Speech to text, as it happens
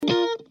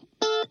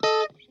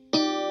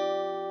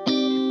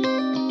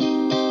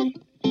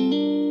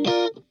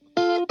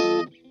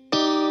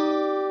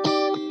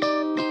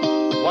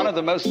of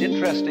the most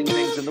interesting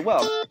things in the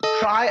world.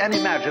 Try and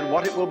imagine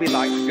what it will be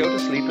like to go to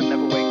sleep and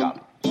never wake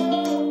up.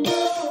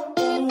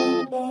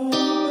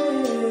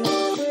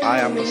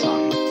 I am the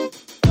sun.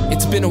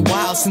 It's been a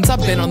while since I've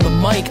been on the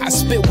mic. I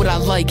spit what I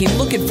like, ain't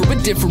looking for a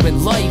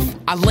different life.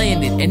 I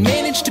landed and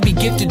managed to be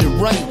gifted to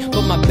write,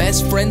 but my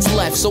best friends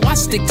left, so I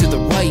stick to the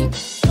right.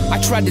 I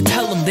tried to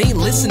tell them they ain't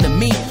listen to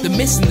me, they're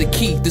missing the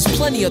key. There's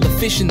plenty of the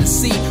fish in the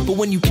sea, but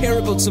when you care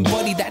about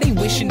somebody that ain't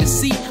wishing to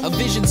see a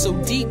vision so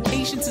deep,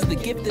 patience is the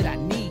gift that I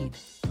need.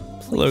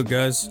 Hello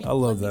guys, I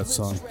love that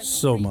song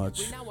so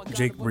much.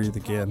 Jake Breathe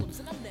again.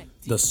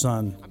 The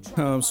Sun.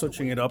 I'm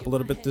switching it up a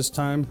little bit this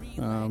time.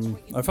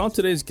 I found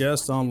today's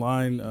guest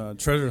online,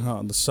 treasure hunt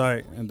on the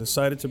site, and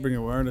decided to bring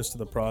awareness to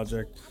the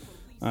project.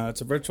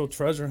 It's a virtual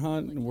treasure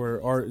hunt where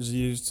art is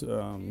used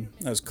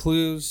as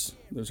clues.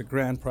 There's a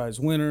grand prize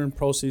winner.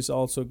 Proceeds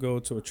also go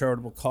to a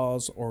charitable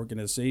cause,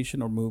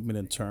 organization, or movement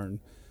in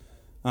turn.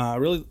 I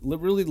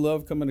really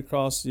love coming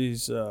across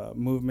these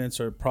movements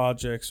or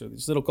projects or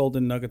these little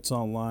golden nuggets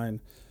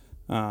online.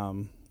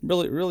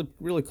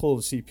 Really cool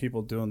to see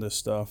people doing this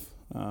stuff.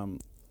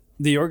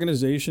 The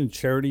organization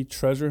Charity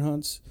Treasure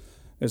Hunts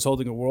is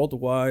holding a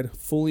worldwide,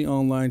 fully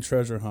online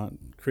treasure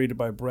hunt created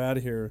by Brad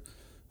here,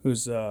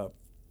 who's a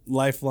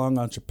lifelong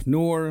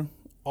entrepreneur,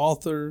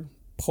 author,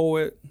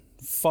 poet,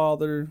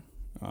 father,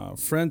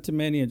 friend to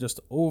many, and just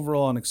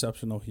overall an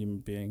exceptional human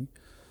being.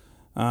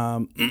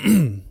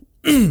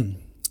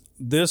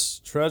 This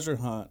treasure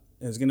hunt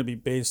is going to be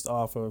based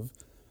off of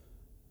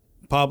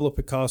Pablo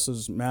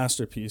Picasso's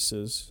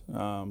masterpieces.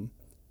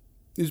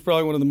 He's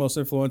probably one of the most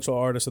influential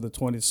artists of the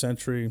 20th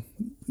century,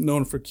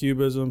 known for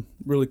Cubism.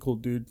 Really cool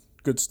dude.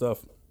 Good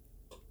stuff.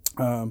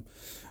 I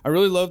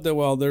really love that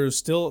while there's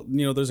still,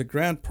 there's a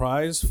grand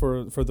prize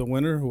for the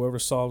winner, whoever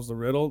solves the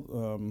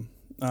riddle.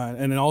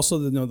 And then also,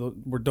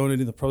 we're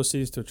donating the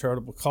proceeds to a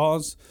charitable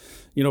cause.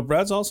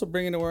 Brad's also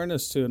bringing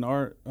awareness to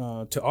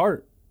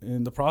art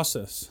in the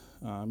process.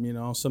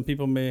 Some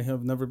people may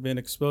have never been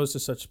exposed to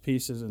such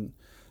pieces and,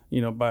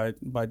 by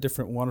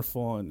different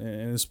wonderful and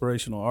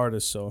inspirational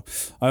artists. So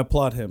I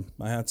applaud him.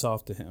 My hat's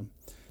off to him.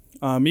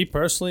 Me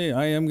personally,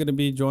 I am going to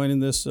be joining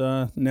this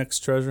next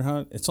treasure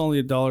hunt. It's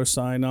only $1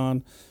 sign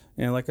on.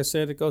 And like I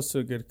said, it goes to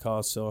a good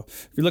cause. So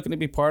if you're looking to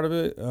be part of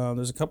it,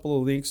 there's a couple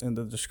of links in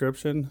the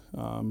description.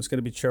 It's going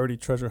to be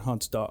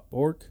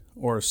charitytreasurehunts.org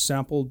or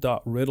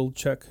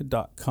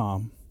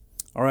sample.riddlecheck.com.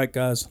 All right,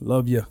 guys.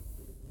 Love you.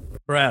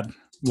 Brad,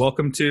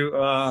 welcome to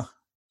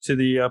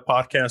the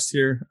podcast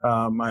here.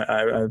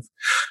 I've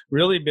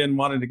really been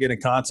wanting to get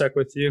in contact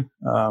with you.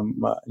 I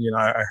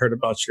heard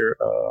about your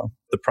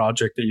the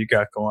project that you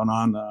got going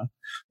on.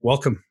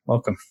 Welcome.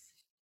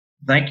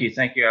 Thank you.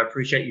 I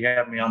appreciate you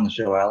having me on the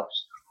show,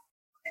 Alex.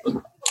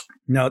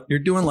 Now you're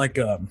doing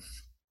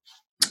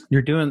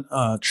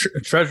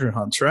treasure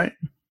hunts, right?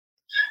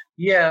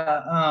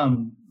 Yeah.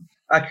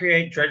 I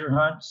create treasure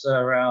hunts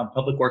around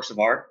public works of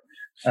art.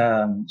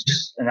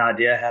 Just an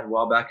idea I had a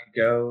while back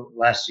ago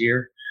last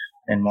year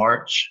in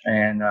March.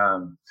 And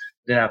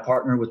then I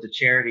partnered with the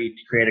charity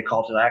to create a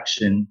call to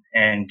action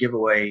and give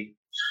away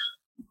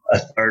a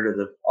third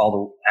of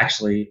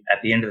actually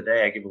at the end of the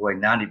day, I give away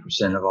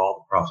 90% of all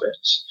the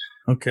profits.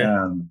 Okay.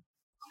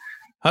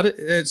 What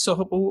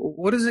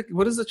does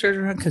the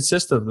treasure hunt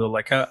consist of though?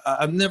 Like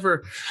I've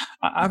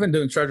been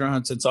doing treasure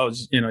hunts since I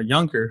was,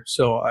 younger.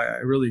 So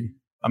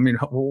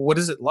what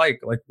is it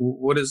like? Like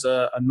what is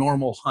a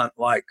normal hunt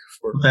like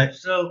for? Okay.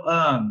 So,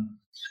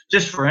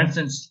 just for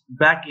instance,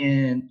 back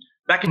in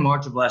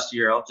March of last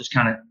year, I'll just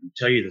kind of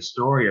tell you the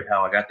story of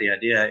how I got the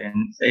idea,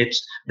 and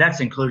that's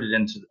included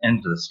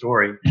into the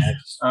story.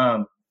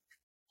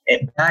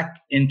 Back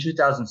in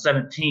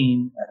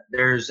 2017,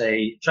 there's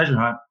a treasure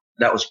hunt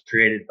that was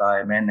created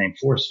by a man named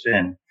Forrest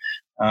Fenn,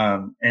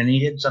 and he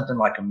hid something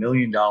like $1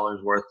 million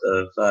worth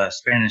of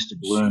Spanish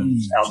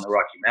doubloons out in the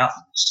Rocky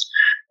Mountains,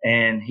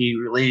 and he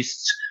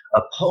released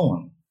a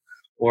poem,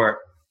 or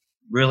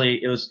really,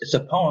 it's a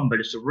poem, but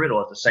it's a riddle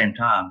at the same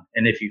time.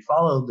 And if you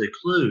follow the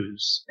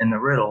clues in the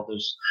riddle,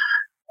 there's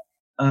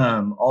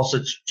all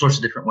sorts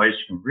of different ways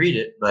you can read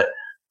it. But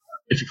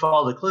if you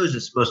follow the clues,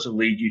 it's supposed to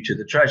lead you to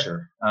the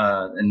treasure.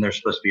 And there's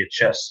supposed to be a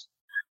chest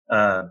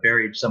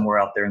buried somewhere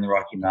out there in the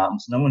Rocky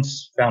Mountains. No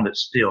one's found it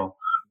still.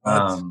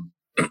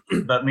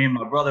 But me and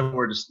my brother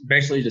were just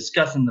basically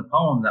discussing the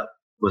poem that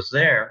was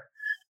there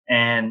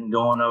and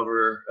going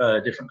over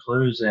different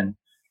clues, and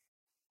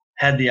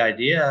had the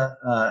idea.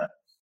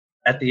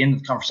 At the end of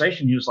the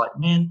conversation, he was like,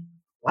 "Man,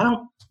 why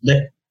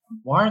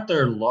aren't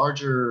there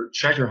larger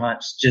treasure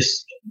hunts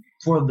just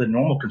for the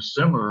normal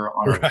consumer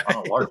on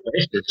a large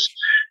basis?"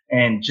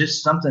 And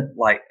just something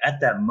like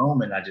at that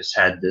moment, I just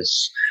had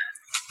this.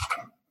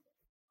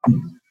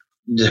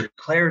 The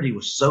clarity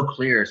was so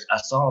clear. I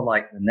saw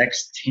like the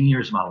next 10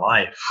 years of my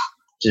life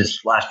just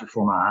flash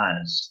before my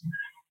eyes,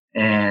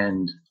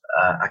 and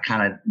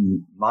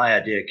my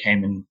idea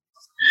came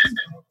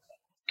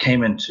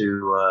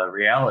into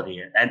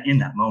reality in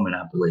that moment,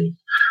 I believe.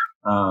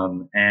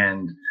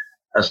 And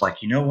I was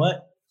like, you know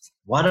what?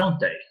 Why don't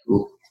they?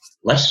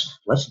 Let's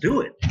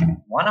do it.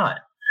 Why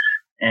not?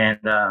 And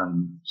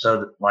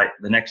so like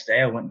the next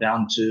day I went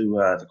down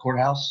to the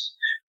courthouse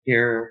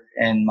here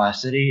in my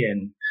city,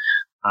 and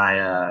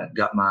I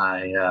got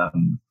my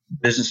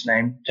business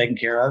name taken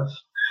care of.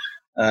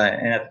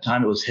 And at the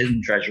time it was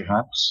Hidden Treasure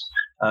Hunts.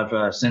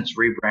 I've since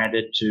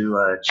rebranded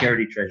to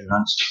Charity Treasure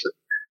Hunts, is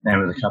the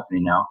name of the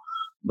company now.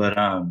 But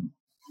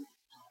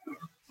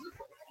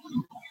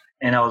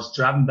and I was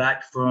driving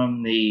back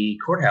from the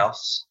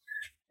courthouse,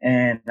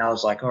 and I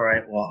was like, all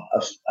right, well,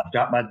 I've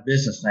got my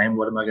business name.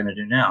 What am I going to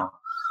do now?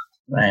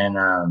 And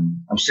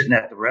I'm sitting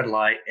at the red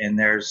light, and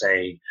there's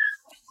a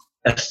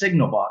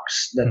signal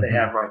box that they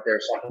have right there.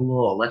 It's like a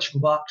little electrical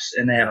box,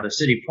 and they have a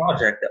city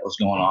project that was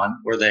going on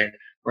where they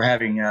were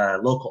having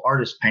local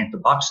artists paint the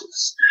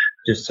boxes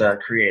just to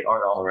create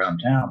art all around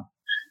town.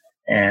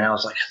 And I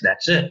was like,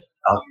 that's it.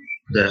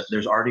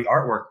 There's already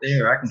artwork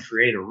there. I can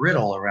create a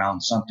riddle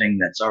around something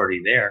that's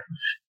already there.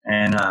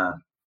 And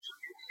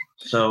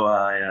so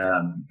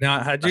I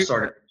now had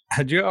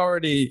you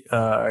already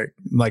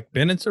like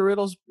been into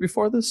riddles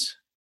before this?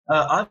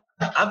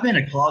 I've been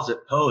a closet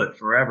poet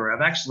forever.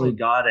 I've actually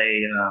got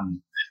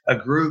a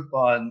group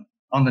on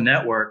the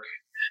network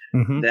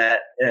that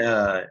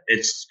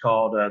it's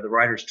called the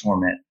Writer's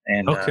Torment,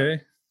 and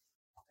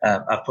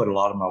I put a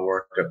lot of my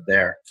work up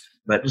there.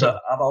 But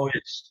I've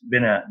always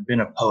been a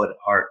poet at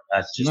heart.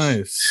 That's just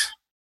nice.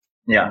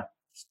 Yeah.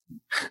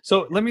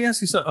 So let me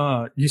ask you.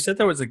 So you said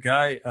there was a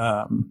guy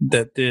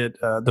that did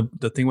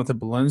the thing with the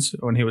balloons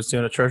when he was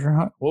doing a treasure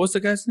hunt. What was the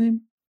guy's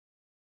name?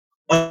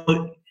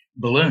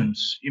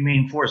 Balloons. You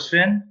mean Forrest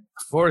Fenn?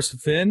 Forrest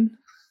Fenn?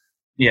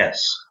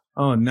 Yes.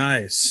 Oh,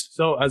 nice.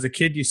 So as a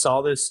kid, you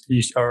saw this,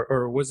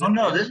 or was it? Oh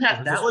no,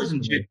 that was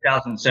in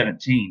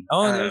 2017.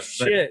 Oh no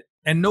shit!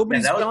 And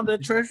nobody's found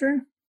that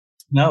treasure?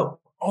 No.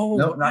 Oh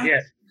no, not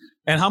yet.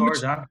 And how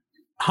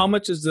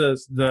much is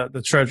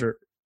the treasure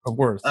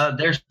worth?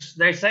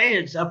 They say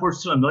it's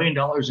upwards to $1 million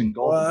in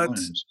gold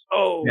balloons.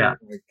 Oh yeah.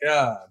 My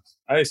God!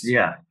 I see.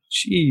 Yeah.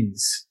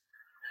 Jeez.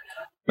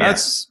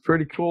 That's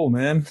pretty cool,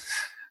 man.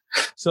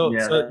 So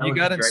you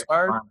got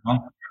inspired.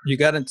 You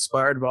got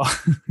inspired by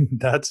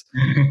that's.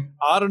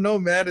 I don't know,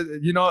 man.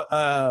 You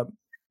know,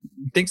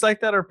 things like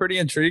that are pretty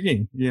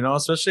intriguing. You know,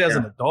 especially as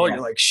an adult, you're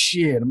like,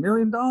 shit, $1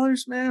 million,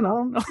 man. I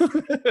don't know.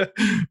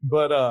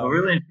 But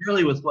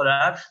really, with what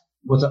I've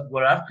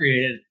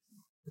created,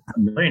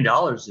 $1 million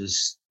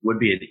would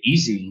be an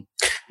easy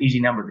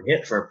number to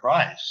hit for a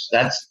prize.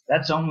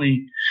 That's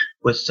only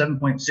with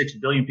 7.6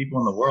 billion people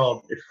in the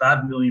world. If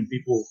 5 million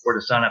people were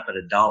to sign up at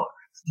 $1,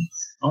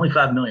 only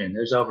 5 million.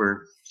 There's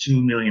over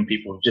 2 million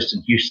people just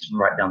in Houston,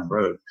 right down the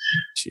road.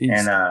 Jeez.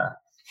 And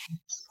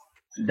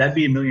that'd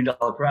be $1 million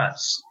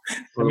prize.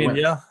 I mean,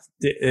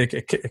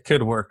 it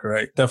could work,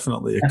 right?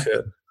 Definitely, it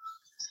could.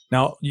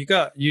 Now you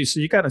got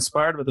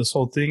inspired with this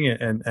whole thing,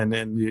 and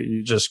then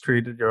you just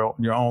created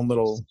your own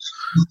little.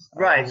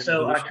 Right.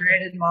 So I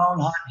created my own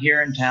hunt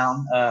here in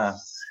town,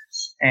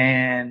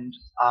 and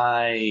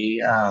I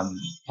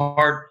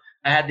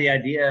had the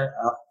idea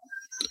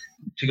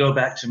to go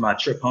back to my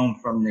trip home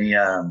from the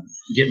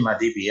getting my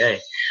DBA.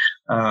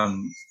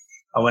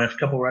 I went a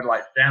couple red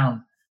lights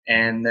down,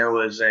 and there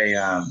was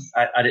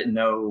I didn't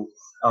know.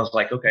 I was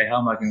like, okay, how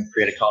am I going to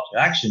create a call to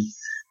action?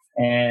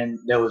 And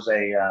there was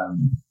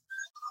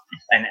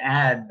an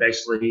ad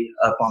basically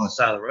up on the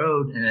side of the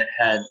road, and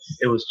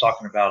it was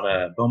talking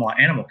about Beaumont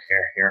Animal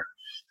Care here,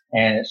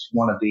 and it's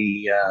one of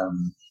the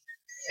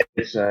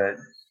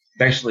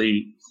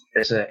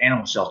it's an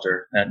animal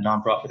shelter, a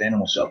nonprofit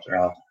animal shelter.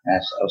 I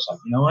was like,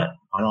 you know what?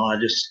 Why don't I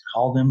just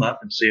call them up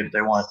and see if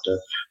they want to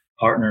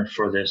partner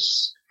for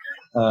this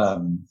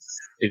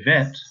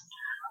event?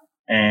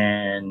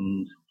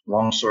 And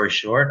long story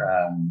short,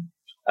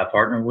 I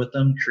partnered with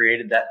them,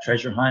 created that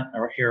treasure hunt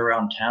here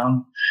around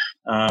town.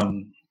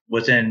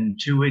 Within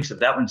 2 weeks of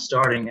that one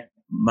starting,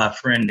 my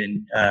friend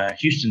in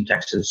Houston,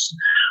 Texas,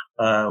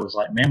 was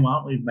like, man, why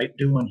don't we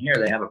do one here?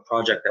 They have a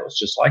project that was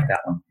just like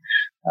that one.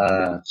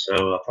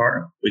 So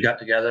we got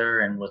together,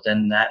 and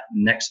within that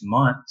next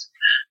month,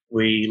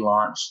 we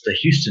launched the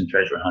Houston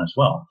Treasure Hunt as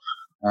well.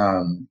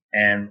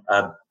 And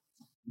I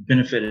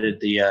benefited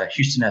the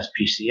Houston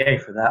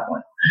SPCA for that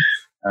one.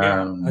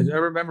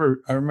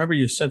 I remember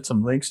you sent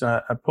some links.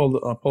 I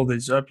pulled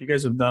these up. You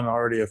guys have done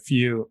already a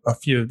few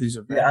of these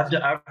events.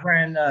 Yeah, I've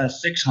ran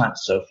 6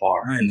 hunts so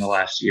far in the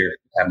last year.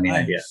 I have any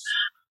idea.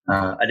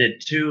 I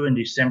did 2 in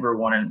December,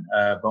 1 in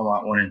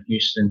Beaumont, 1 in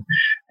Houston,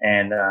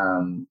 and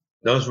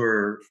those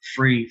were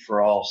free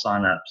for all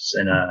signups.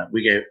 And I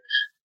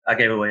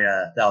gave away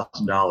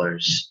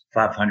 $1,000,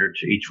 $500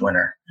 to each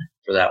winner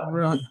for that one.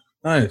 Really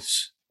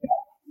nice.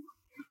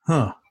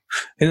 Huh.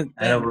 And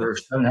over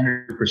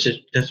 700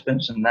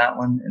 participants in that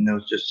one, and there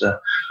was just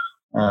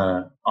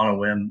on a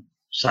whim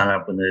sign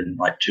up within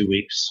like 2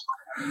 weeks.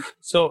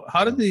 So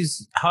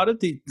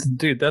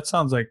dude, that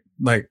sounds like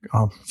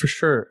for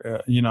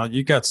sure,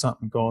 you got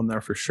something going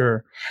there for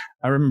sure.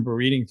 I remember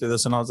reading through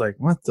this and I was like,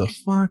 what the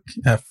fuck?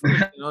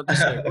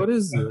 Just like, what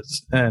is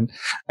this? And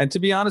to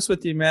be honest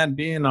with you, man,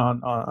 being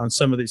on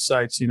some of these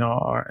sites, and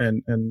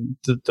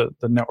the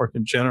network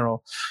in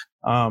general,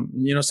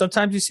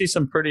 Sometimes you see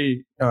some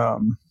pretty,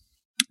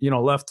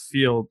 left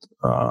field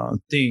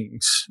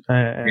things.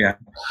 And Yeah.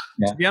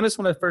 to be honest,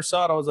 when I first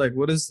saw it, I was like,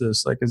 what is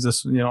this? Like, is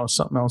this,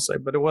 something else?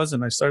 Like, but it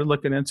wasn't. I started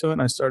looking into it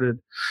and I started,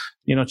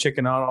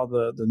 checking out all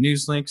the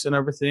news links and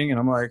everything. And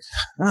I'm like,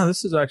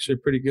 this is actually a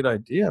pretty good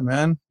idea,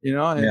 man.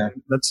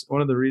 And that's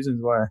one of the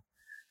reasons why.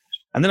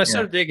 And then I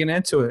started digging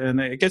into it and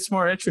it gets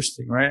more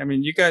interesting, right? I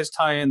mean, you guys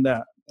tie in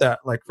that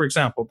like, for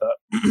example,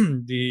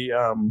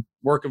 the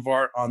work of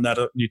art on that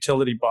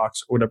utility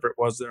box or whatever it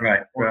was there.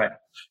 Right.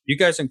 You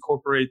guys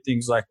incorporate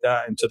things like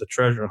that into the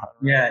treasure hunt.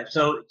 Right? Yeah.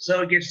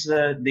 So it gets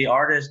the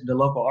artist, the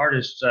local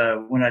artist,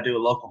 when I do a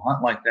local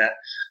hunt like that,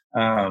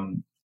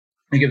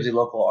 it gives the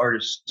local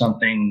artist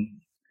something.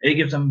 It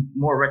gives them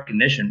more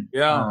recognition.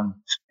 Yeah.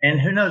 And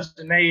who knows,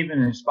 it may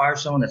even inspire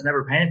someone that's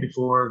never painted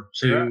before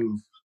to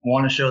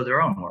want to show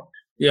their own work.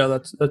 Yeah,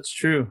 that's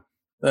true.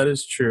 That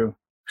is true.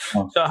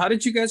 So how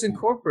did you guys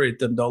incorporate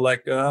them though?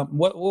 Like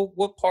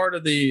what part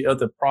of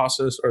the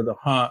process or the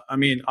hunt? I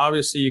mean,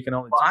 obviously you can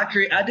only. Well,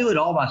 I do it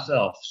all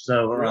myself.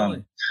 So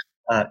really,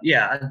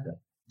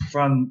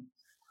 from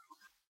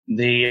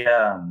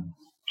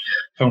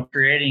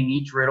creating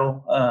each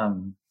riddle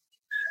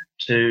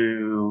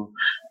to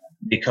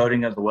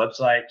decoding of the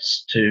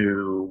websites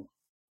to,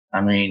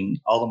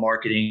 all the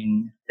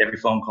marketing, every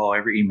phone call,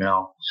 every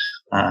email.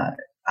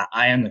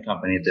 I am the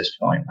company at this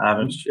point. I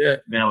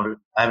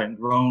haven't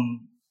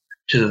grown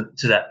to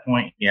that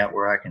point yet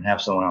where I can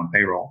have someone on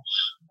payroll.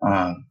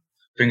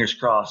 Fingers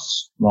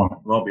crossed,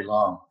 won't be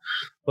long.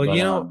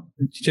 Well,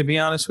 to be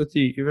honest with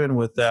you, even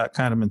with that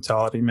kind of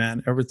mentality,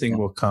 man, everything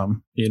will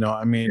come. Even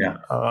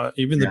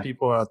the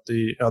people at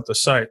the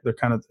site, they're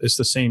it's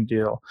the same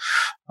deal.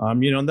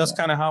 And that's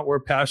kind of where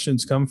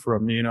passions come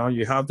from.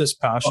 You have this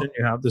passion,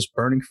 you have this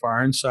burning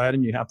fire inside,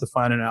 and you have to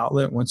find an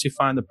outlet. Once you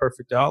find the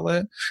perfect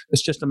outlet,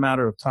 it's just a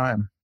matter of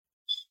time.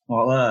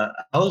 Well,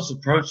 I was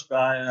approached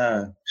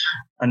by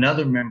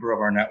another member of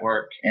our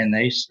network, and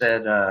they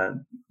said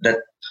that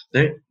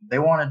they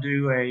want to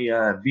do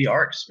a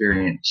VR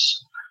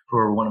experience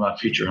for one of my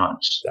future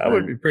hunts. That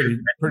would be pretty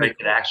make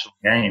an actual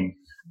game.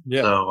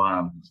 Yeah.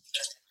 So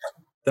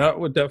that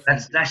would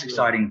definitely that's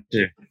exciting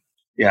too.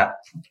 Yeah.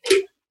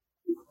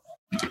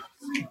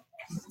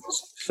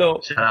 So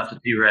shout out to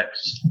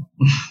T-Rex.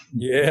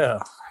 Yeah.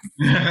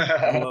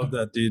 I love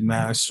that dude,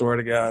 man. I swear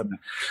to God.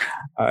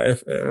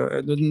 If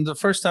the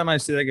first time I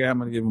see that guy, I'm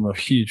gonna give him a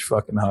huge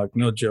fucking hug.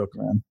 No joke,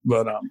 man.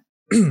 But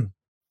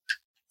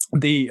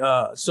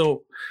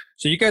so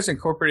you guys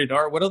incorporated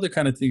art. What other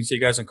kind of things do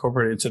you guys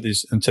incorporate into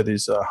these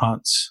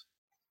hunts?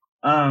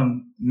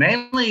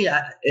 Mainly,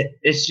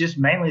 it's just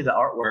mainly the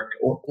artwork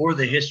or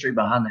the history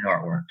behind the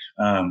artwork.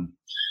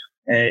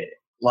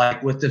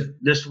 Like with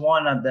this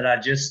one that I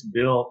just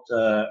built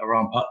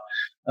around.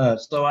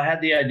 So I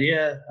had the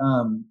idea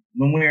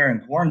when we were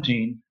in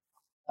quarantine.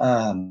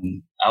 I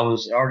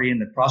was already in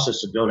the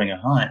process of building a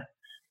hunt,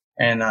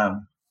 and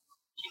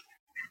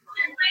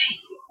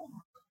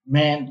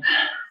man,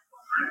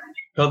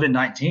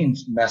 COVID-19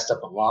 messed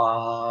up a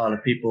lot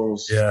of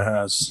people's. Yeah, it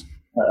has.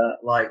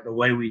 Like the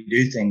way we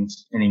do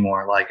things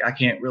anymore. Like I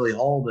can't really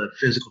hold a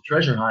physical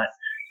treasure hunt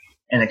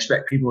and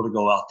expect people to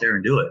go out there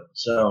and do it.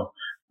 So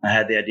I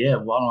had the idea,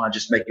 why don't I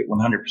just make it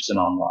 100%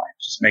 online?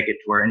 Just make it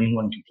to where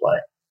anyone can play.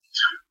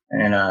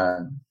 And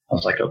I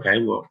was like, okay,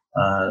 well,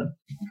 I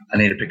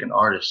need to pick an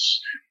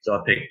artist. So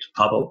I picked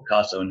Pablo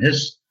Picasso, and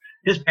his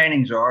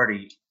paintings are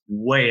already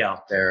way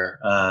out there,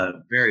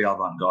 very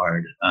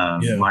avant-garde,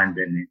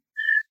 mind-bending.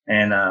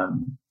 And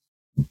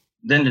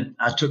then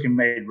I took and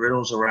made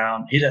riddles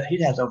around. He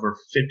has over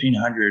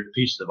 1,500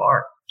 pieces of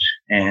art.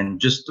 And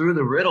just through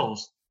the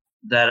riddles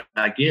that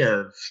I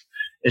give,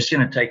 it's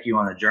going to take you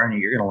on a journey.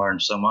 You're going to learn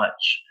so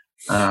much.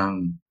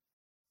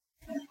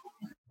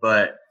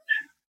 But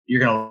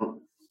you're going to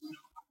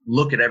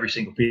look at every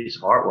single piece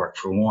of artwork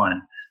for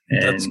one,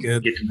 and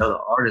get to know the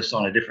artist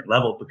on a different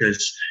level,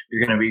 because you're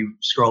going to be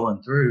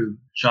scrolling through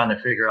trying to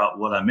figure out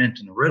what I meant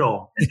in the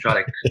riddle and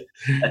try to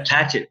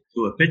attach it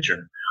to a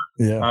picture.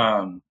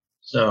 Yeah.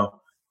 So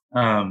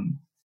I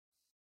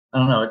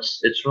don't know.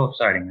 It's real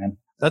exciting, man.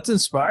 That's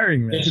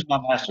inspiring, man. This is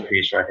my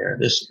masterpiece right here.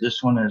 This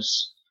one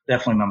is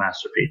definitely my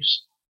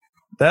masterpiece.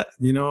 That,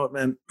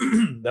 man,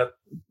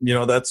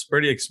 that's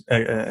pretty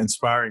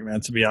inspiring,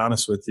 man, to be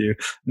honest with you.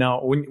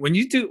 Now,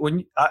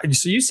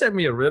 so you sent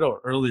me a riddle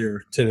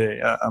earlier today.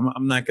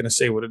 I'm not going to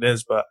say what it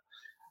is, but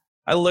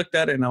I looked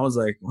at it and I was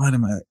like, what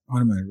am I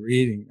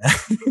reading?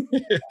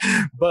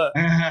 But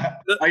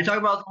are you talking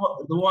about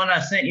the one I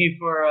sent you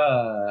for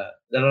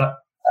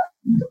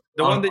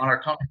on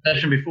our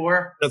conversation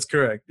before? That's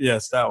correct.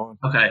 Yes, that one.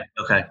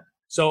 Okay.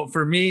 So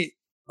for me,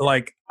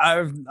 like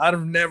I've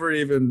never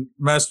even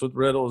messed with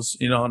riddles,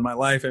 in my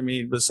life. I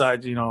mean,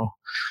 besides,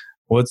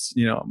 what's,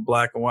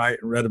 black and white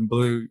and red and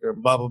blue or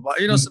blah, blah, blah,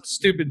 some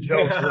stupid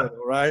joke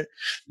riddle, right?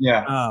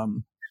 Yeah.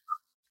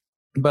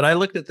 But I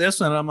looked at this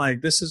one and I'm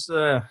like, this is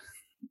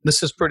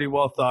pretty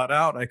well thought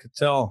out. I could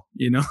tell,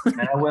 And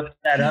I whipped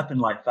that up in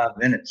like 5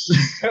 minutes.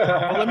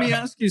 Well, let me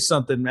ask you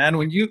something, man.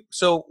 When you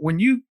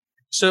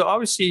So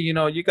obviously,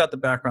 you got the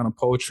background in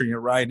poetry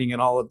and writing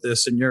and all of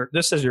this, and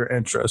this is your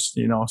interest,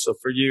 So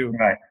for you,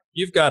 Right.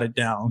 you've got it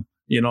down.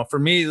 For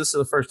me, this is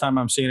the first time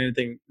I'm seeing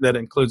anything that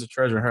includes a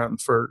treasure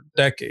hunt for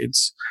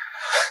decades.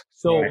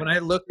 So when I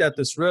looked at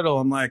this riddle,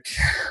 I'm like,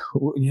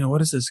 what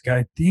does this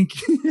guy think?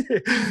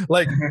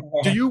 Like,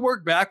 do you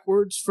work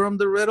backwards from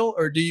the riddle,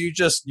 or do you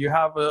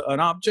have an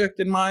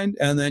object in mind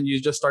and then you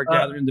just start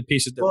gathering the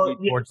pieces that lead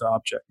towards the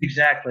object?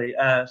 Exactly.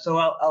 So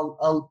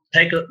I'll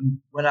take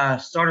when I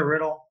start a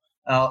riddle,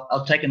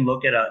 I'll take a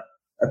look at a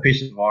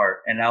piece of art,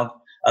 and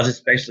I'll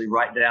just basically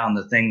write down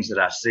the things that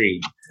I see.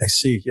 I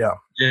see. Yeah.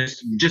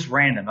 Just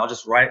random. I'll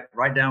just write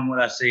down what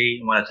I see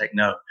and what I take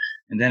note,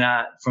 and then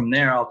from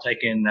there I'll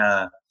take in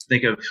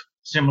think of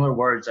similar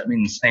words that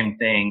mean the same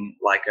thing.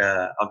 Like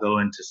I'll go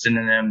into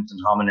synonyms and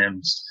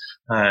homonyms,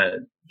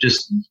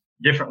 just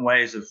different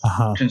ways of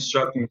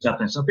constructing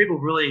something. So people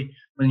really,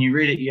 when you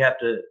read it,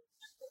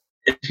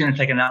 it's going to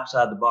take an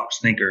outside the box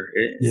thinker.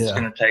 It's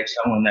going to take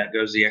someone that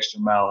goes the extra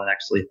mile and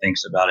actually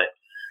thinks about it.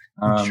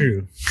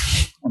 True.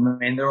 I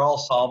mean, they're all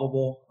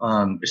solvable,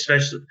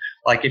 especially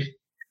like if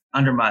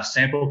under my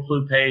sample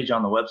clue page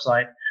on the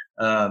website,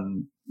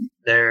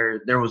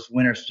 there was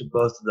winners to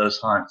both of those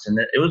hunts, and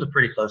it was a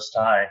pretty close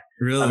tie.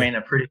 Really? I mean,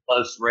 a pretty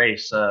close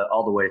race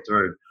all the way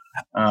through.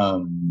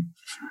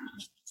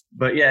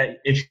 But yeah,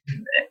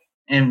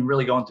 and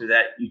really going through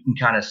that, you can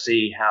kind of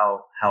see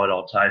how it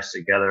all ties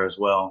together as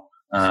well.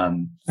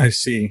 I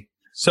see.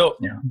 So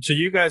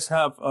you guys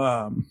have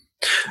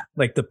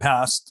like the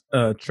past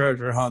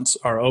treasure hunts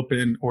are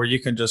open, or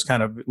you can just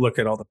kind of look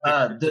at all the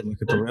pictures and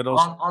look at the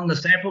riddles. On the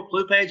sample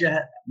clue page,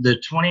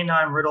 the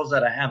 29 riddles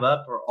that I have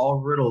up are all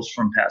riddles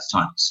from past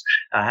hunts.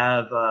 I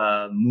have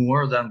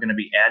more that I'm going to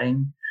be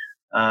adding.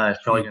 It's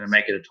probably going to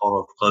make it a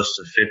total of close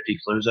to 50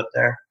 clues up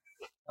there.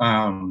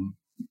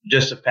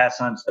 Just of past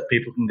hunts that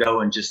people can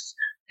go and just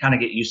kind of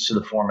get used to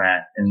the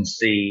format and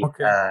see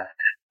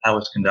how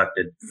it's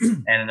conducted.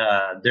 And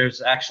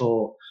there's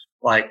actual,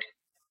 like,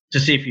 to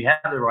see if you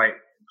have the right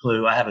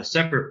clue, I have a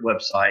separate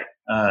website.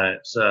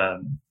 It's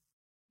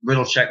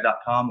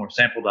riddlecheck.com or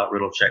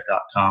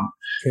sample.riddlecheck.com.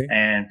 Okay.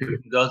 And people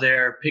can go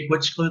there, pick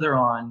which clue they're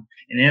on,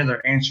 and enter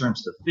their answer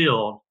into the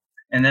field.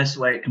 And this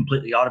way it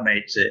completely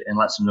automates it and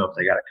lets them know if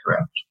they got it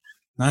correct.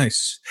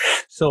 Nice.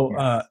 So,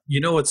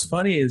 what's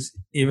funny is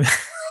even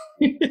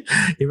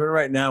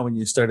right now, when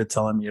you started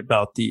telling me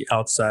about the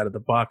outside of the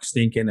box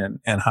thinking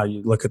and how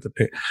you look at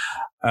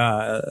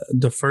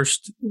the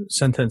first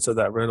sentence of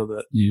that riddle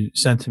that you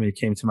sent to me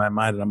came to my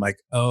mind, and I'm like,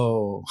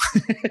 oh,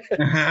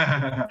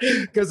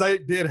 because I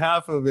did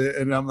half of it,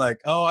 and I'm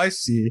like, oh, I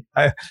see.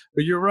 But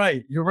you're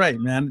right,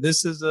 man.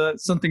 This is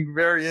something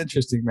very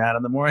interesting, man.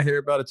 And the more I hear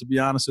about it, to be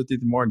honest with you,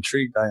 the more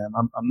intrigued I am.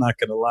 I'm not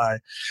gonna lie.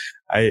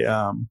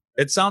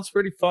 It sounds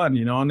pretty fun,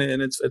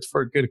 and it's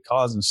for a good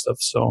cause and stuff.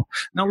 So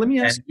now let me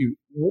ask you,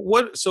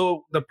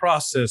 so the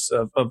process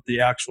of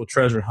the actual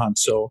treasure hunt.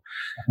 So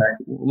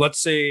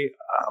let's say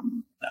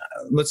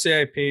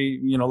I pay,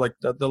 like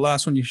the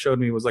last one you showed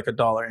me was like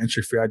 $1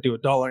 entry fee. I do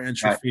 $1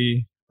 entry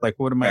fee. Like,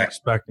 what am I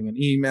expecting? An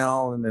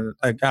email and then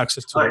like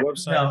access to the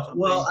website? No.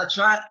 Well, I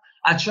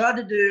tried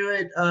to do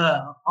it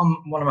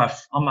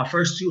on my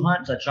first 2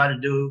 hunts. I tried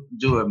to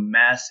do a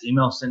mass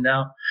email send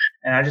out,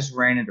 and I just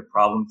ran into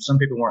problems. Some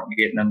people weren't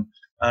getting them.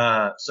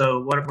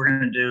 So what we're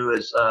going to do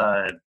is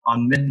at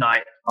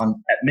midnight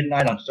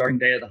on starting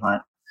day of the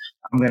hunt,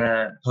 I'm going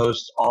to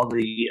post all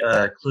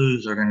the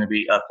clues are going to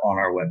be up on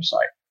our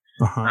website.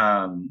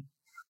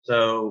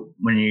 So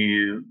when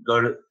you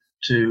go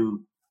to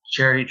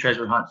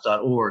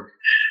charitytreasurehunts.org,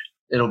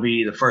 it'll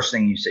be the first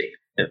thing you see.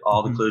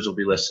 All the clues will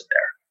be listed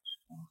there.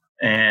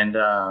 And,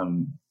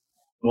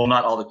 well,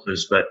 not all the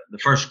clues, but the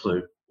first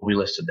clue will be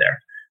listed there.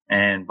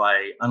 And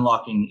by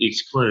unlocking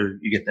each clue,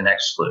 you get the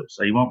next clue.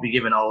 So you won't be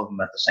given all of them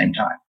at the same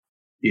time.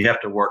 You have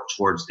to work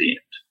towards the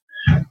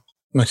end.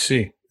 I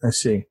see.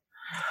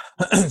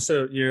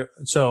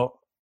 So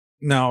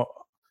now,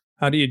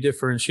 how do you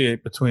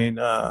differentiate between,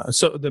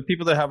 so the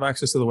people that have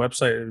access to the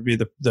website would be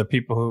the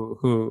people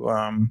who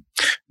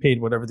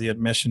paid whatever the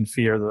admission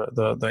fee or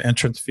the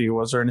entrance fee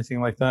was, or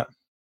anything like that?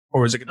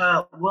 Or is it?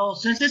 Well,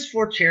 since it's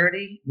for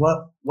charity,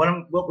 what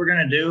we're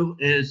going to do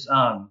is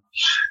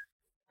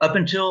up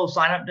until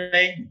sign up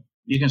day,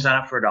 you can sign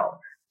up for $1.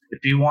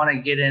 If you want to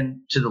get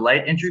into the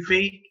late entry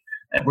fee,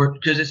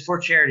 because it's for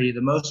charity,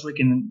 the most we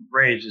can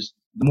raise is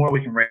the more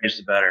we can raise,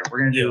 the better. We're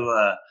going to do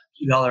a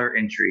 $2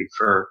 entry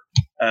for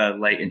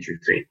late entry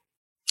fee.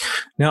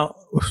 Now,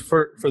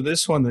 for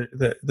this one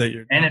that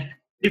you're, and if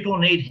people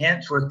need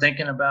hints, we're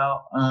thinking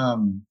about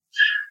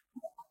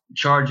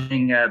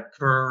charging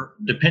per,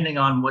 depending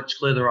on which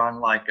clue they're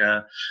on. Like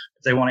if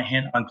they want a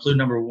hint on clue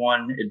number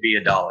 1, it'd be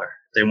 $1.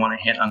 If they want a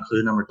hint on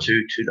clue number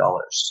 2,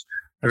 $2,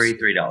 3,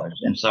 $3,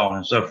 and so on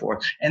and so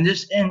forth. And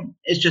it's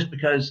just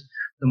because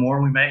the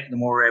more we make, the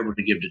more we're able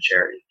to give to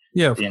charity.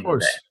 Yeah, of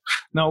course.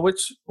 Now,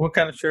 what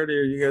kind of charity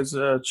are you guys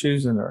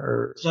choosing?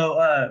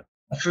 So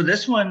for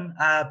this one,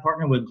 I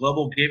partner with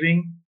Global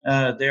Giving.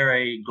 They're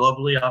a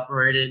globally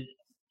operated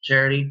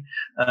charity,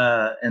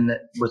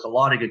 with a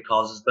lot of good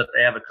causes. But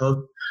they have a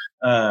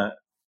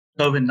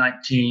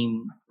COVID-19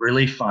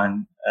 relief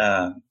fund,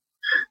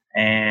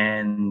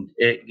 and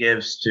it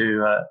gives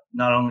to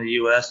not only the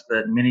U.S.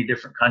 but many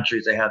different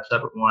countries. They have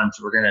separate ones.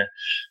 We're going to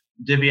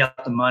divvy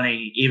out the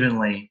money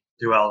evenly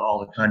throughout all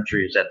the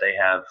countries that they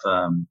have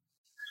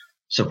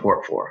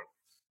support for.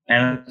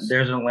 And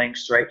there's a link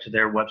straight to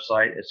their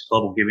website. It's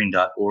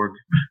globalgiving.org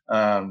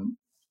on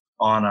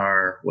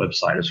our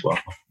website as well.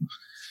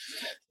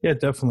 Yeah,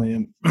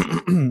 definitely.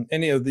 And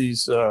any of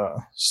these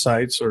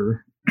sites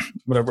or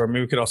whatever, I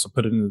mean, we could also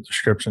put it in the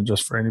description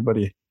just for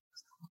anybody,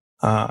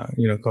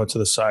 go to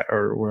the site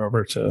or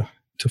wherever to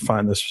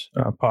find this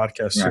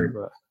podcast right. here.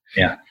 But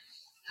yeah.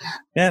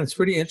 Yeah, it's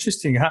pretty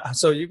interesting.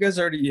 So you guys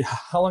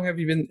how long have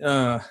you been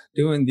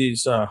doing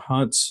these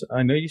hunts?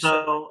 I know you.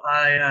 So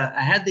I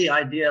had the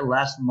idea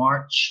last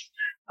March.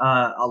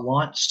 I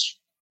launched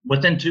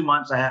within 2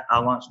 months. I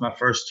launched my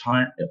first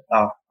hunt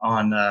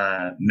on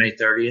May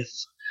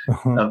 30th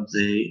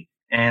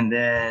and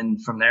then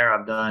from there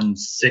I've done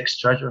 6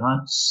 treasure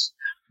hunts.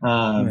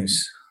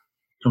 Nice.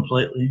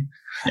 Completely.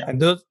 Yeah. And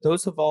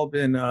those have all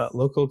been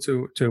local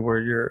to where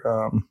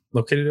you're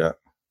located at?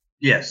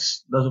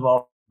 Yes, those have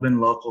all been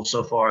local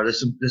so far.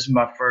 This is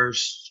my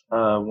first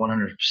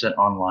 100%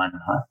 online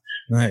hunt.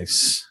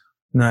 Nice.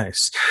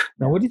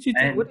 Now, what did you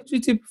do? What did you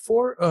do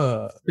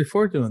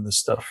before doing this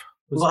stuff?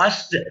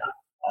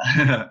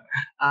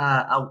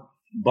 I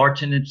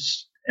bartended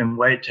and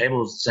waited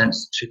tables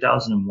since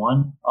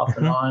 2001, off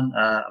and on.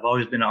 I've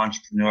always been an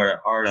entrepreneur at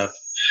heart.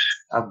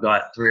 I've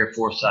got 3 or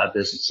 4 side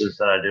businesses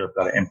that I do. I've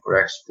got an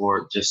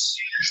import-export just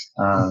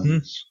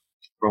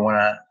for when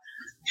I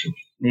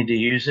need to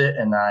use it,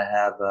 and I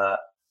have.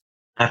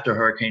 After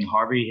Hurricane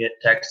Harvey hit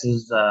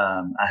Texas,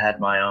 I had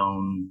my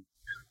own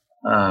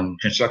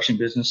construction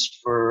business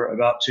for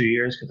about 2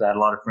 years because I had a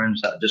lot of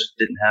friends that just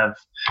didn't have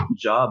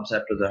jobs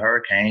after the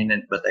hurricane,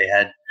 but they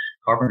had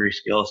carpentry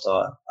skills.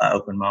 So I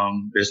opened my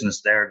own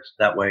business there.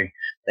 That way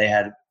they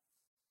had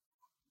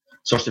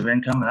source of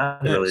income, and I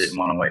really didn't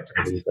want to wait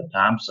for it at the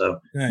time.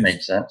 So it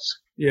made sense.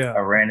 Yeah. I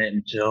ran it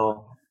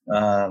until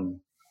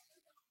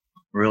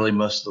really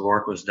most of the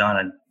work was done.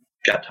 I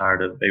got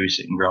tired of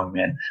babysitting grown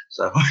men.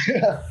 So,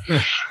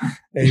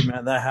 hey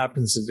man, that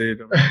happens to do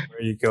no matter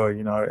where you go.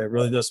 It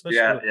really does,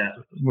 especially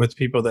with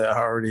people that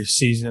are already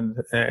seasoned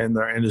in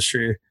their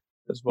industry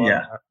as well.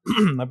 Yeah.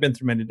 I've been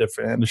through many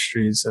different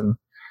industries, and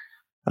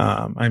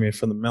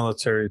from the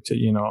military to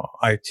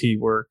IT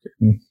work,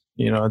 and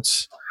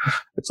it's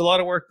a lot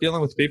of work dealing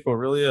with people. It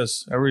really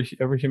is. Every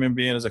human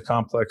being is a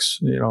complex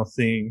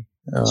thing.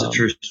 It's a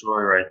true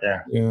story right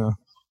there. Yeah.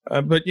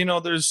 But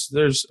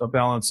there's a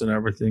balance in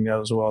everything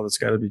as well that's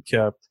got to be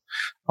kept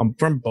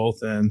from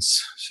both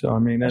ends. So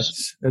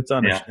it's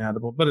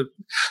understandable. But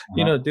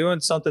doing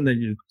something that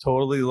you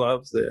totally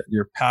love, that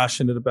you're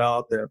passionate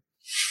about, that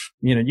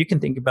you can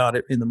think about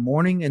it in the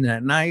morning and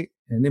at night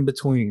and in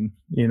between.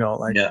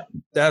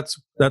 That's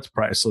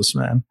priceless,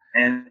 man.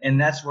 And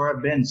that's where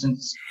I've been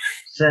since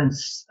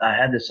I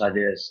had this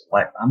idea. It's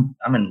like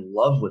I'm in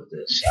love with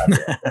this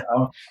idea.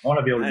 I want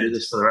to be able to do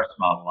this for the rest of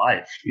my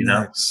life.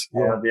 Nice. I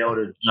want to be able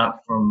to jump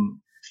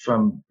from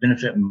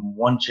benefiting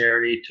one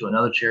charity to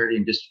another charity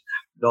and just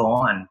go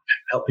on,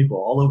 help people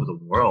all over the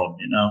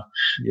world.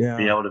 Yeah.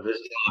 Be able to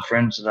visit all the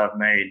friends that I've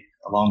made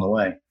along the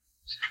way.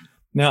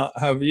 Now,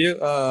 have you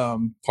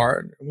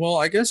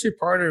I guess you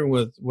partner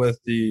with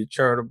the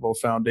charitable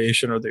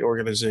foundation or the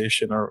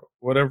organization or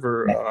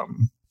whatever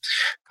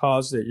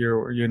cause that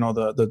you're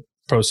the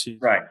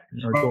proceeds. Right.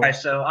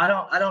 So I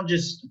don't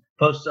just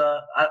post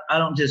I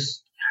don't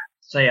just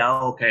say,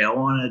 okay, I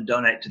want to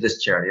donate to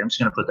this charity. I'm just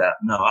going to put that.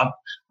 No, I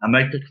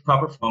make the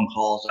proper phone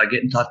calls. I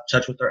get in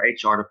touch with their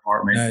HR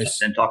department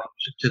and talk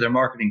to their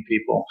marketing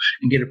people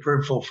and get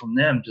approval from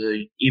them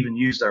to even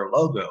use their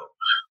logo.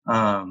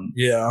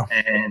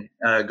 And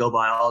go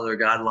by all their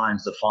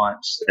guidelines, the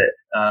fonts, that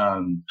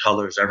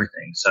colors,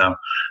 everything. So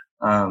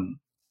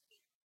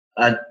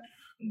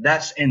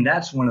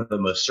that's one of the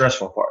most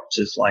stressful parts.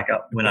 It's like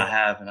when I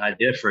have an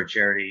idea for a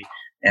charity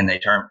and they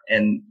don't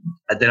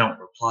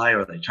reply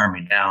or they turn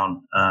me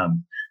down.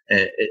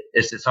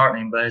 It's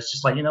disheartening, but it's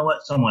just like,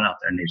 someone out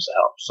there needs to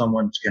help.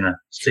 Someone's going to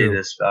see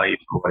this value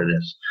for what it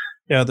is.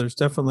 Yeah, there's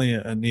definitely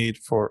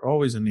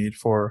always a need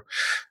for,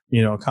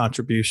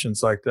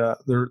 contributions like that.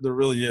 There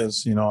really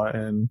is,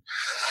 and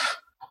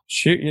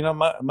shoot,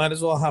 might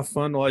as well have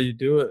fun while you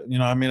do it.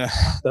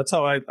 That's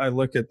how I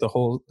look at the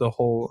whole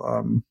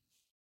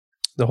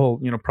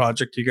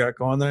project you got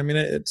going there.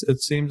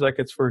 It seems like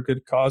it's for a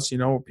good cause.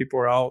 People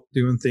are out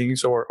doing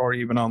things or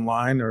even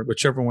online or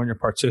whichever one you're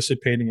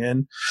participating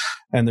in,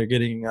 and they're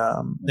getting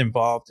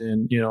involved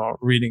in,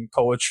 reading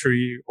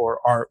poetry or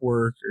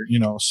artwork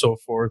or, so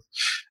forth.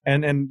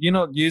 And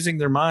using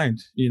their mind,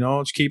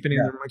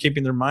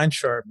 keeping their mind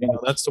sharp.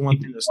 That's the one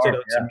thing that stood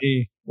out to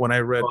me when I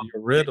read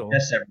your riddle.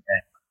 Yes, every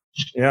day.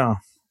 Yeah.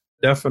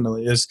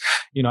 definitely is.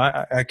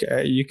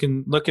 You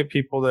can look at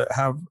people that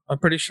have a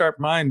pretty sharp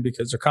mind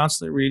because they're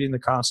constantly reading, they're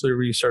constantly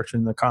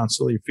researching, they're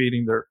constantly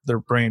feeding their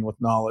brain with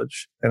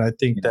knowledge. And I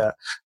think that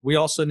we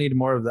also need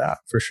more of that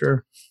for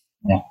sure.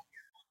 Yeah,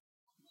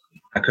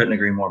 I couldn't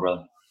agree more,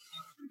 brother.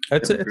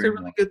 It's a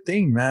really good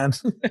thing, man.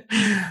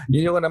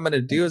 You know what I'm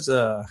gonna do is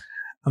I'm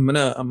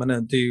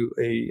gonna do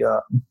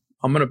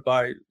I'm gonna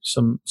buy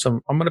some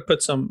I'm gonna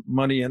put some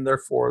money in there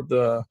for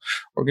the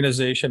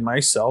organization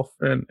myself,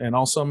 and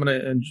also I'm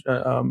gonna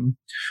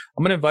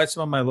invite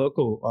some of my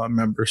local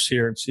members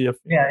here and see if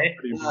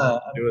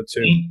do it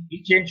too.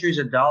 Each entry is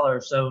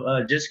 $1,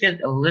 so just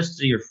get a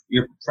list of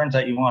your friends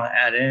that you want to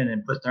add in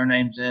and put their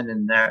names in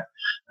and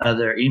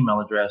their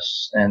email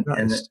address, and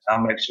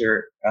I'll make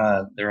sure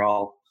they're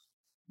all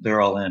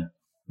in.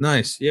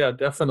 Nice. Yeah,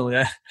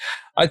 definitely.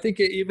 I think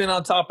even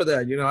on top of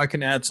that, I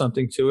can add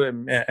something to it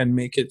and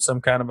make it some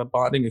kind of a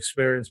bonding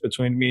experience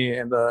between me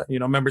and the,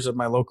 members of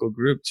my local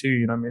group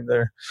too. I mean,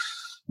 they're,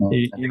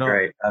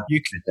 great.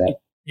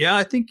 Yeah,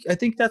 I think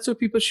that's what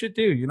people should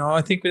do.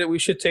 I think that we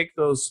should take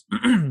those,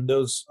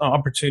 those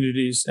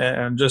opportunities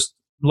and just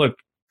look,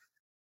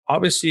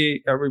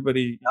 obviously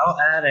everybody. I'll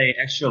add a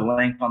extra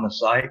link on the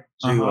site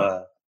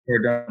to, for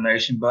a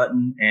donation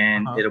button,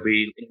 and it'll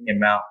be in the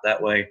amount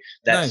that way.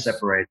 That's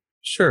separated.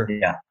 Sure.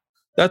 Yeah.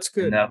 That's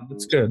good.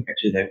 That's good.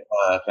 To the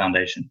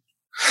foundation.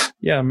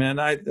 Yeah, man.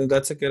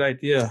 That's a good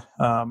idea.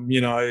 I'm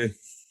glad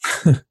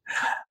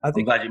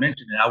you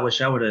mentioned it. I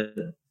wish I would have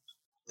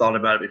thought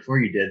about it before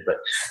you did, but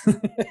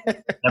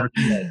never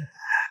did.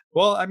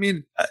 Well, I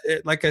mean,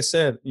 like I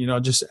said,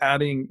 just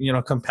adding,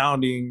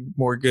 compounding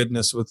more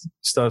goodness with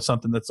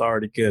something that's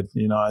already good.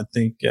 I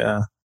think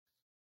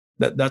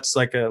that's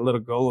like a little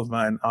goal of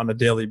mine on a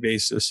daily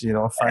basis.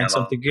 Find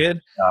something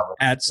good,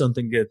 add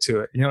something good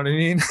to it. You know what I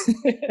mean?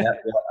 Yeah,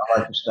 I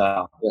like your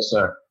style. Yes,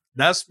 sir.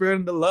 That's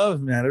spreading the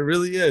love, man. It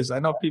really is. I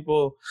know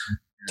people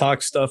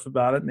talk stuff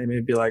about it and they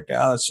may be like,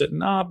 that's shit.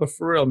 Nah, but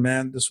for real,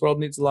 man, this world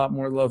needs a lot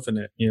more love in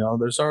it.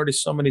 There's already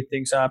so many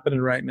things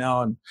happening right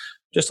now, and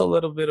just a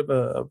little bit of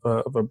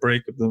a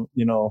break of the,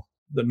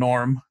 the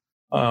norm.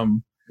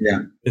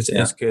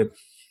 It's good.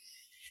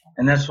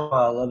 And that's why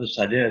I love this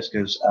idea, is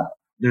because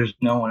there's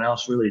no one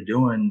else really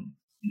doing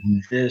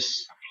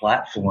this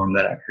platform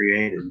that I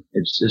created.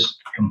 It's just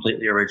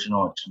completely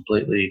original.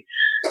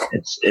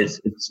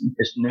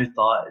 It's new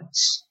thought.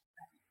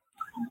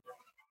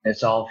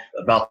 It's all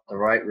about the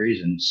right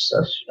reasons.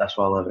 That's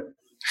why I love it.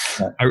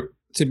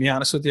 To be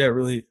honest with you,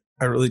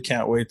 I really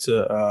can't wait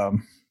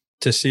to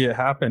see it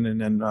happen,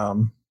 and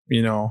then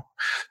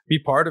be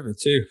part of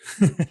it too.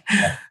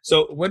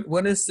 So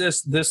when is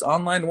this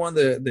online one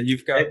that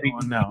you've got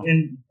on now?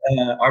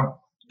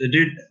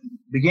 The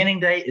beginning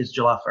date is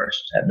July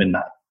 1st at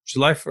midnight.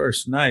 July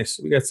 1st. Nice.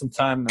 We got some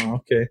time now.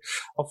 Okay.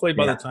 Hopefully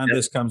by the time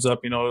this comes up,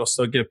 it'll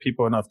still give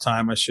people enough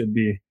time. It should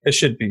be.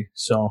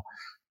 So,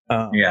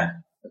 I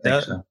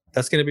think so.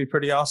 That's going to be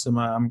pretty awesome.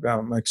 I'm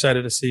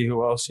excited to see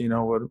who else,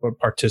 would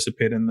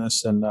participate in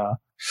this, and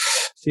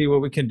see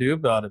what we can do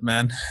about it,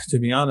 man, to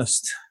be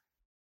honest.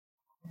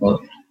 Well,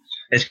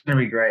 it's going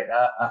to be great.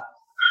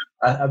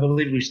 I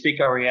believe we speak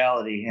our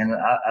reality, and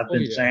I've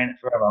been saying it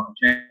forever. I'm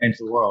going to change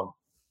the world.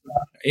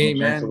 Hey,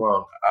 man,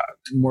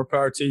 more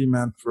power to you,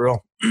 man, for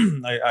real.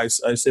 I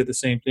say the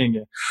same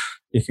thing.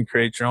 You can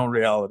create your own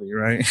reality,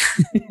 right?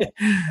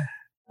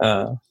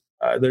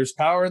 There's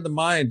power in the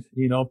mind,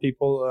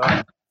 people.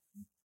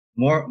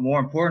 More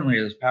importantly,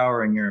 there's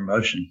power in your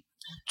emotion.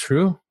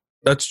 True.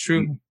 That's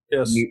true.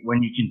 Yes.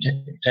 When you can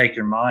take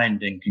your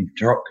mind and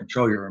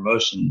control your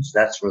emotions,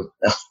 that's where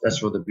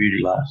the beauty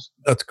lies.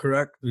 That's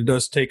correct. It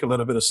does take a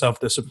little bit of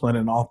self-discipline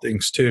in all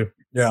things too.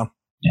 Yeah.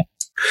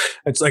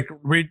 It's like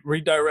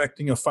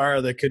redirecting a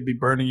fire that could be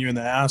burning you in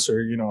the ass,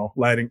 or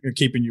lighting,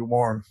 keeping you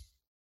warm.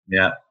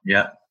 Yeah.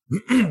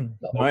 I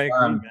agree,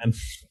 man.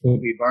 We'll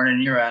be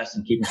burning your ass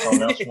and keeping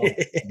someone else warm.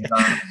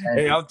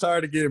 Hey, I'm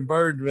tired of getting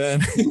burned,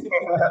 man.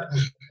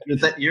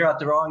 You're at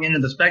the wrong end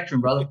of the spectrum,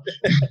 brother.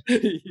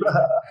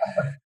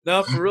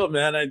 No, for real,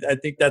 man. I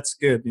think that's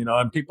good.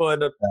 And people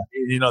end up,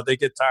 they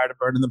get tired of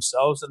burning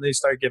themselves and they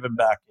start giving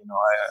back.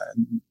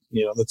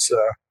 That's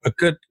a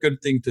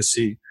good thing to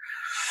see.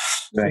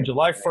 Right. So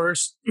July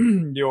 1st,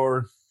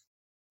 your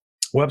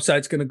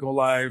website's going to go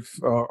live,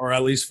 or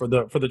at least for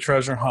the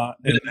treasure hunt.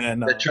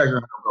 And the treasure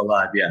hunt will go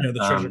live. Yeah, the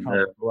treasure hunt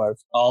will go live.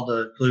 All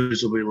the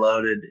clues will be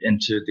loaded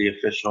into the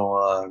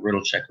official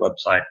Riddle Check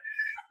website,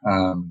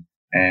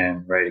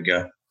 and ready to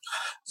go.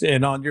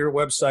 And on your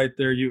website,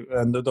 there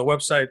the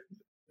website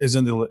is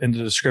in the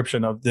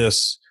description of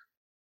this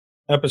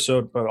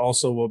episode, but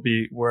also will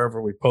be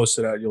wherever we post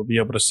it at. You'll be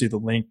able to see the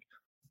link.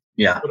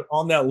 Yeah. But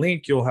on that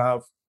link, you'll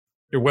have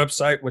your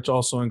website, which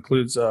also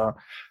includes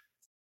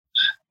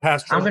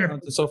past treasure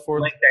hunts and so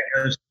forth. Link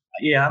that goes,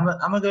 I'm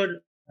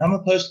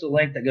gonna post the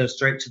link that goes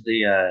straight to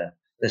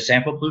the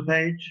sample clue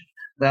page.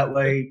 That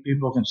way,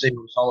 people can see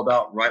what it's all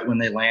about right when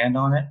they land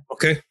on it.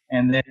 Okay.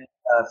 And then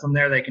from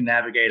there, they can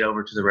navigate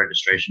over to the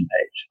registration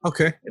page.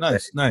 Okay.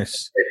 Nice.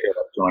 They feel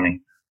like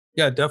joining.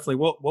 Yeah, definitely.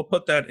 We'll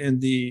put that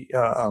in the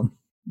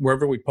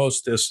wherever we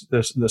post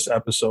this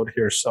episode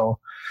here. So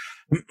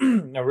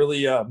I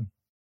really, do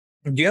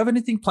you have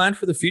anything planned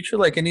for the future?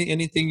 Like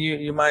anything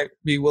you might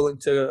be willing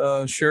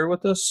to share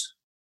with us?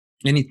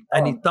 Any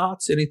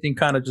thoughts? Anything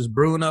kind of just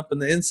brewing up in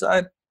the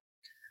inside?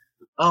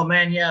 Oh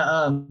man,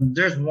 yeah.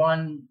 There's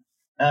one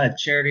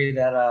charity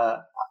that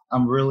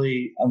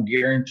I'm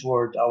gearing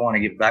towards. I want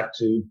to get back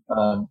to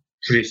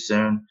pretty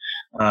soon.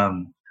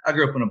 I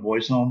grew up in a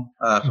boys' home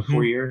for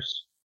 4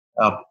 years,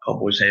 called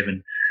Boys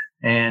Haven,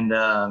 and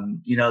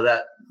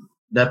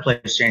that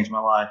place changed my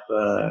life.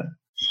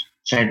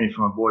 Changed me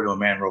from a boy to a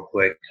man real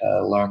quick.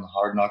 Learned the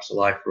hard knocks of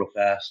life real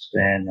fast,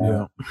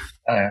 and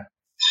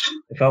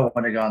if I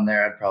wouldn't have gone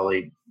there, I'd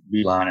probably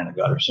be lying in a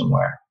gutter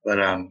somewhere. But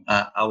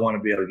I want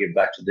to be able to give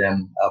back to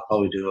them. I'll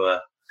probably do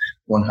a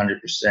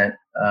 100%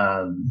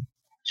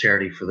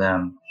 charity for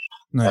them.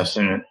 Nice. As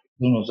soon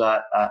as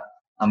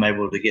I'm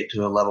able to get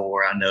to a level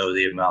where I know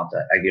the amount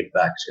that I give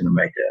back is going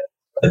to make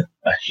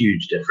a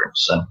huge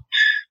difference. So,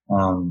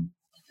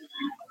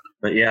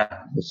 but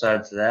yeah,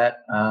 besides that,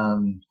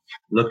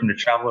 looking to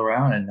travel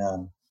around and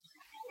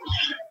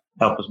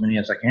help as many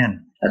as I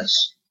can.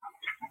 That's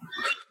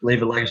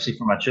leave a legacy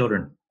for my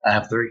children. I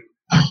have 3.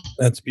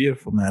 That's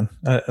beautiful, man.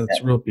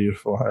 That's real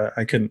beautiful.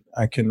 I can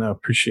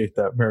appreciate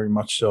that very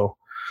much. So,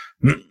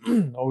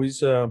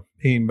 always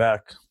paying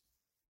back.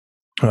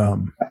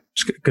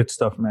 It's good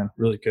stuff, man.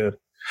 Really good.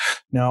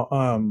 Now,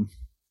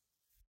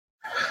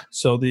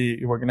 so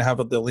we're gonna have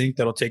the link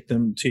that'll take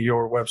them to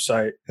your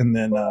website, and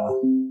then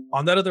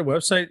on that other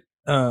website,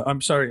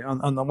 I'm sorry,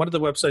 on one of the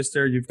websites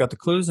there, you've got the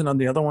clues, and on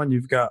the other one,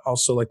 you've got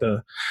also like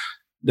the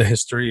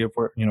history of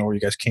where you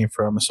guys came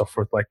from and so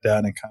forth like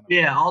that, and kind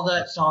of all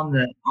that's on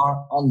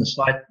the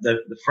site,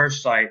 the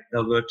first site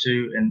they'll go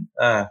to, and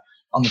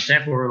on the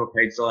sample riddle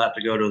page they'll have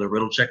to go to the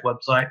Riddle Check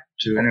website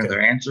to enter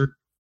their answer.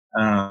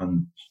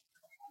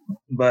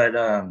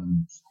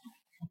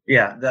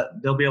 That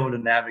they'll be able to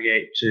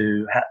navigate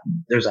to.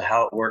 There's a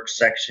how it works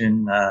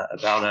section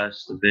about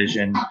us, the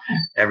vision,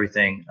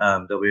 everything.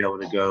 They'll be able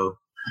to go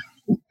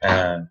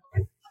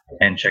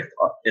and check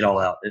it all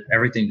out.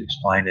 Everything's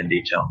explained in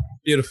detail.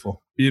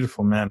 Beautiful,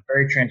 man.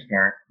 Very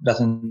transparent.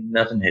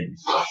 Nothing hidden.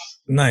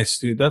 Nice,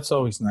 dude. That's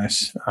always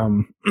nice.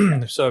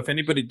 So if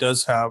anybody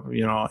does have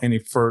any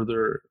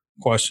further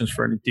questions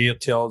for any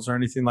details or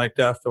anything like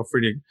that, feel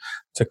free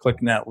to click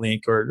in that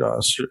link or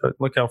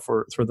look out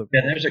for the.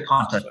 Yeah, there's a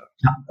contact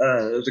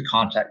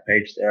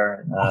page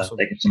there, and awesome.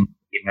 They can send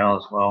email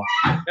as well.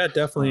 Yeah,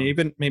 definitely.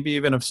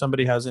 Even if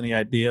somebody has any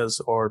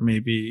ideas or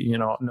maybe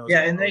knows.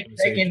 Yeah, and they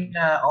can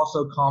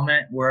also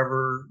comment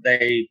wherever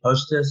they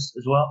post this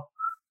as well.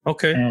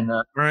 Okay. And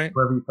right.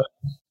 Wherever you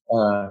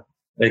post,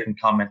 they can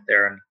comment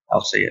there, and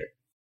I'll see it.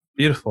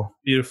 Beautiful.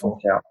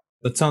 Yeah.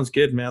 That sounds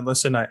good, man.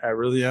 Listen, I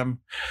really am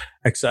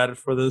excited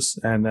for this.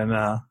 And then,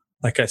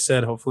 like I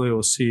said, hopefully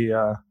we'll see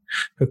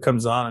who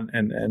comes on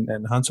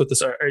and hunts with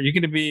us. Are you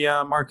going to be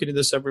marketing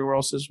this everywhere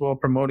else as well,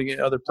 promoting it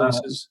other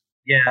places?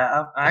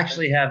 Yeah, I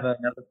actually have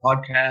another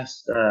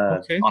podcast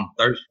on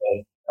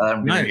Thursday.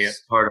 I'm going to be a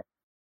part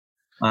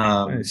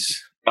of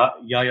nice.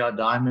 Yaya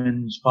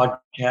Diamond's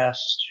podcast.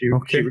 She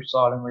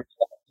saw it and reached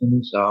out to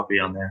me, so I'll be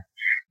on there.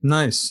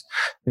 Nice.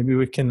 Maybe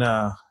we can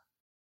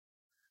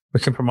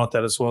promote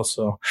that as well.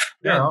 So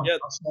yeah.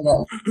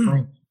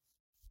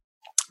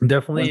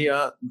 Definitely.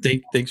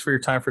 Thanks for your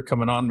time for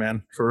coming on,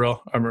 man. For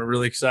real, I'm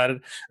really excited.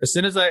 As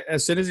soon as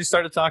he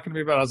started talking to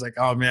me about it, I was like,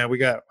 oh man,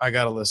 I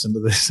got to listen to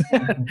this.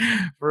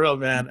 For real,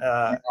 man.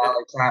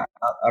 Alex, I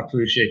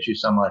appreciate you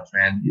so much,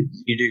 man.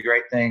 You do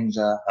great things.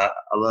 I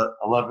love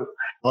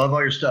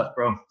all your stuff,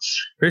 bro.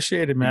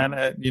 Appreciate it, man.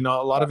 A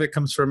lot of it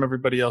comes from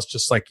everybody else,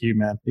 just like you,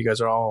 man. You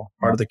guys are all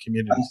part of the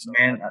community. So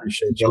man, I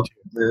appreciate you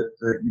too.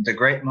 The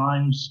great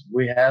minds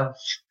we have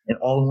in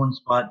all in one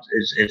spot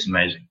it's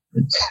amazing.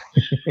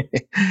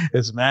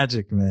 It's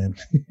magic, man.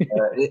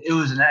 It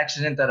was an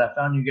accident that I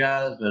found you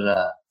guys,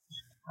 but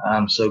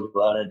I'm so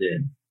glad I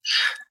did.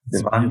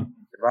 Divine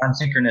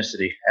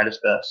synchronicity at its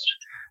best.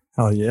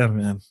 Oh yeah,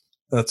 man.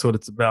 That's what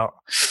it's about.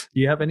 Do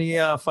you have any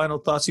final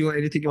thoughts?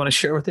 Anything you want to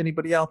share with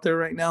anybody out there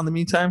right now in the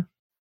meantime?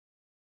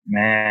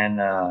 Man,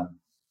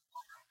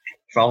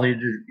 follow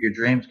your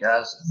dreams,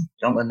 guys.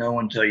 Don't let no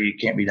one tell you it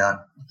can't be done.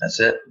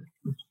 That's it.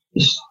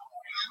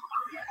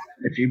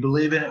 If you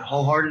believe in it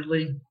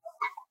wholeheartedly,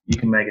 you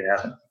can make it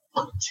happen.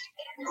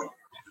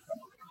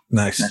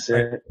 Nice. That's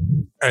it.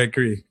 I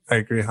agree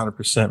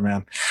 100%,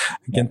 man.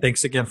 Again,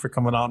 thanks again for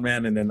coming on,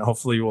 man. And then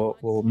hopefully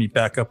we'll meet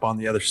back up on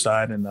the other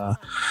side and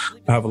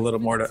have a little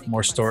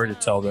more story to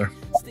tell there.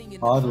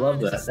 Oh, I'd love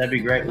that. That'd be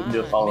great. We can do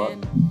a follow-up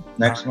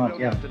next month.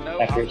 Yeah,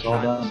 after it's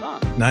all done.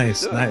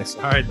 Nice. All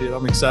right, dude.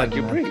 I'm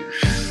excited, man.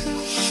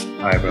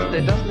 All right, bro.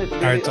 Doesn't it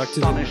really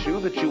astonish you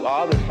that you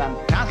are this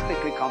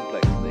fantastically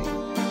complex thing?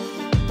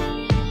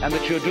 And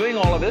that you're doing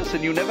all of this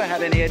and you never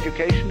had any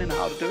education in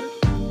how to do it?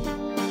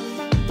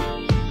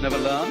 Never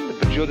learned,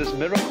 but you're this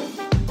miracle?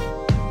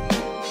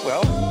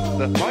 Well,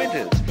 the point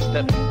is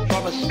that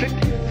from a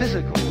strictly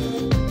physical,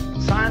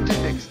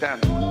 scientific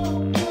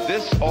standpoint,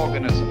 this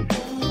organism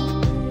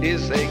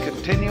is a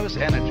continuous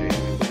energy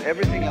with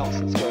everything else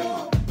that's going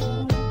on.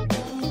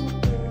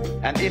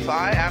 And if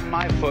I am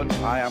my foot,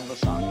 I am the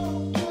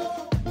sun.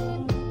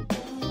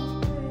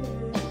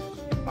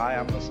 I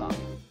am the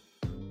sun.